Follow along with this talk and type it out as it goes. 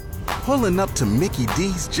Pulling up to Mickey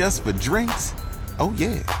D's just for drinks? Oh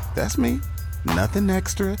yeah, that's me. Nothing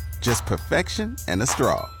extra, just perfection and a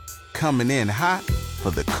straw. Coming in hot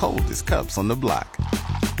for the coldest cups on the block.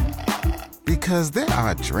 Because there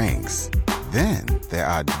are drinks. Then there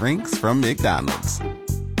are drinks from McDonald's.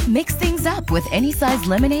 Mix things up with any size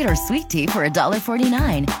lemonade or sweet tea for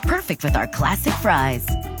 $1.49. Perfect with our classic fries.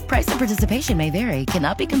 Price and participation may vary.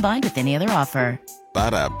 Cannot be combined with any other offer.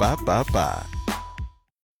 Ba-da-ba-ba-ba.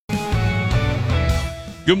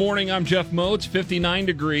 Good morning, I'm Jeff Moats. 59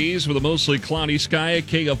 degrees with a mostly cloudy sky at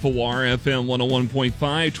KFOR FM 101.5,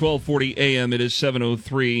 1240 AM. It is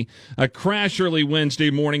 7:03. A crash early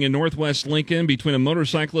Wednesday morning in northwest Lincoln between a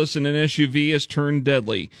motorcyclist and an SUV has turned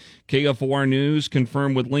deadly. KFOR News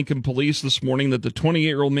confirmed with Lincoln Police this morning that the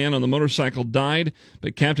 28-year-old man on the motorcycle died,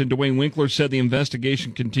 but Captain Dwayne Winkler said the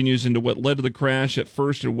investigation continues into what led to the crash at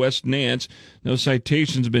First and West Nance. No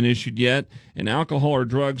citations have been issued yet, and alcohol or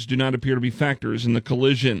drugs do not appear to be factors in the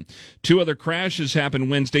collision. Two other crashes happened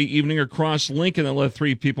Wednesday evening across Lincoln that left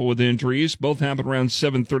 3 people with injuries. Both happened around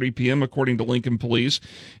 7:30 p.m., according to Lincoln Police.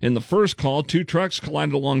 In the first call, 2 trucks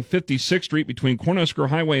collided along 56th Street between Cornhusker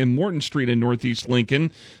Highway and Morton Street in northeast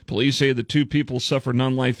Lincoln. Police say the 2 people suffered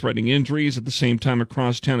non-life-threatening injuries. At the same time,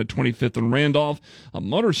 across town at 25th and Randolph, a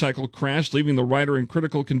motorcycle crashed, leaving the rider in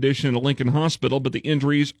critical condition in a Lincoln hospital, but the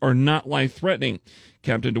injuries are not life-threatening.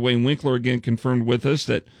 Captain Dwayne Winkler again confirmed with us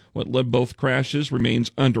that what led both crashes remains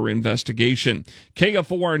under investigation.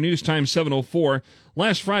 KFOR News Time 7:04.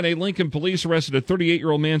 Last Friday, Lincoln Police arrested a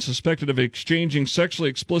 38-year-old man suspected of exchanging sexually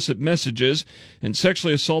explicit messages and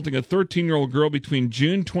sexually assaulting a 13-year-old girl between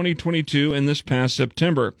June 2022 and this past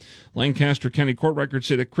September. Lancaster County Court records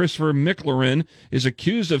say that Christopher McLaurin is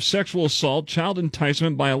accused of sexual assault, child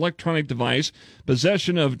enticement by electronic device,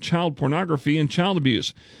 possession of child pornography, and child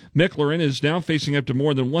abuse. McLaurin is now facing up to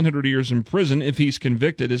more than 100 years in prison if he's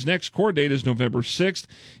convicted. His next court date is November 6th.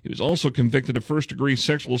 He was also convicted of first-degree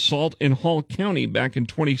sexual assault in Hall County back in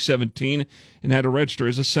 2017 and had to register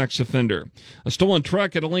as a sex offender. A stolen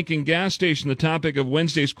truck at a Lincoln gas station, the topic of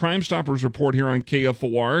Wednesday's Crime Stoppers report here on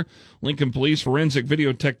KFOR. Lincoln Police forensic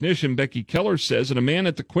video technician Becky Keller says that a man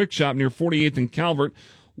at the Quick Shop near 48th and Calvert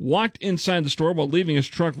walked inside the store while leaving his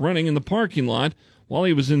truck running in the parking lot. While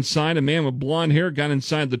he was inside, a man with blonde hair got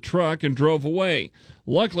inside the truck and drove away.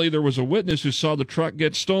 Luckily, there was a witness who saw the truck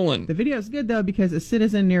get stolen. The video is good, though, because a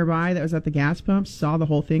citizen nearby that was at the gas pump saw the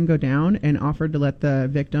whole thing go down and offered to let the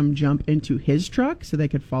victim jump into his truck so they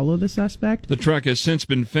could follow the suspect. The truck has since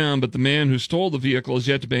been found, but the man who stole the vehicle is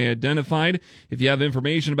yet to be identified. If you have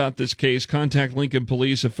information about this case, contact Lincoln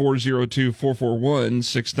Police at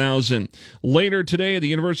 402-441-6000. Later today, the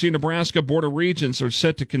University of Nebraska Board of Regents are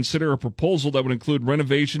set to consider a proposal that would include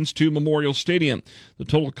renovations to Memorial Stadium. The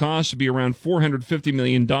total cost would be around $450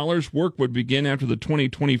 million. Work would begin after the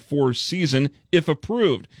 2024 season, if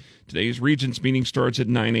approved. Today's Regents meeting starts at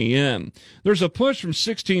 9 a.m. There's a push from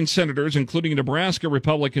 16 senators, including Nebraska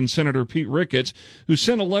Republican Senator Pete Ricketts, who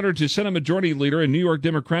sent a letter to Senate Majority Leader and New York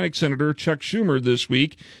Democratic Senator Chuck Schumer this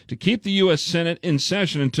week to keep the U.S. Senate in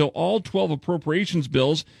session until all 12 appropriations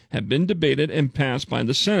bills have been debated and passed by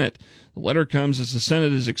the Senate. The letter comes as the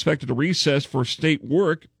Senate is expected to recess for state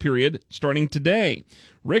work period starting today.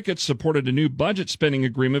 Ricketts supported a new budget spending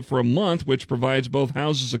agreement for a month, which provides both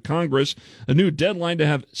houses of Congress a new deadline to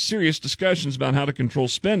have serious discussions about how to control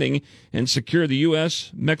spending and secure the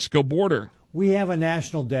U.S.-Mexico border. We have a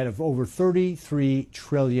national debt of over $33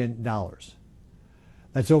 trillion.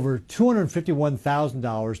 That's over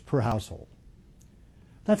 $251,000 per household.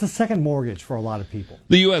 That's a second mortgage for a lot of people.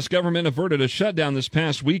 The U.S. government averted a shutdown this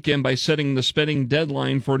past weekend by setting the spending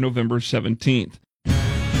deadline for November 17th.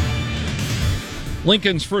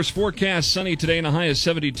 Lincoln's first forecast, sunny today and a high of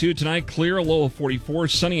 72. Tonight, clear, a low of 44.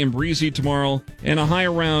 Sunny and breezy tomorrow and a high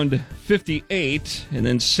around 58. And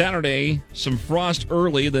then Saturday, some frost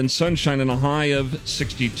early, then sunshine and a high of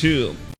 62.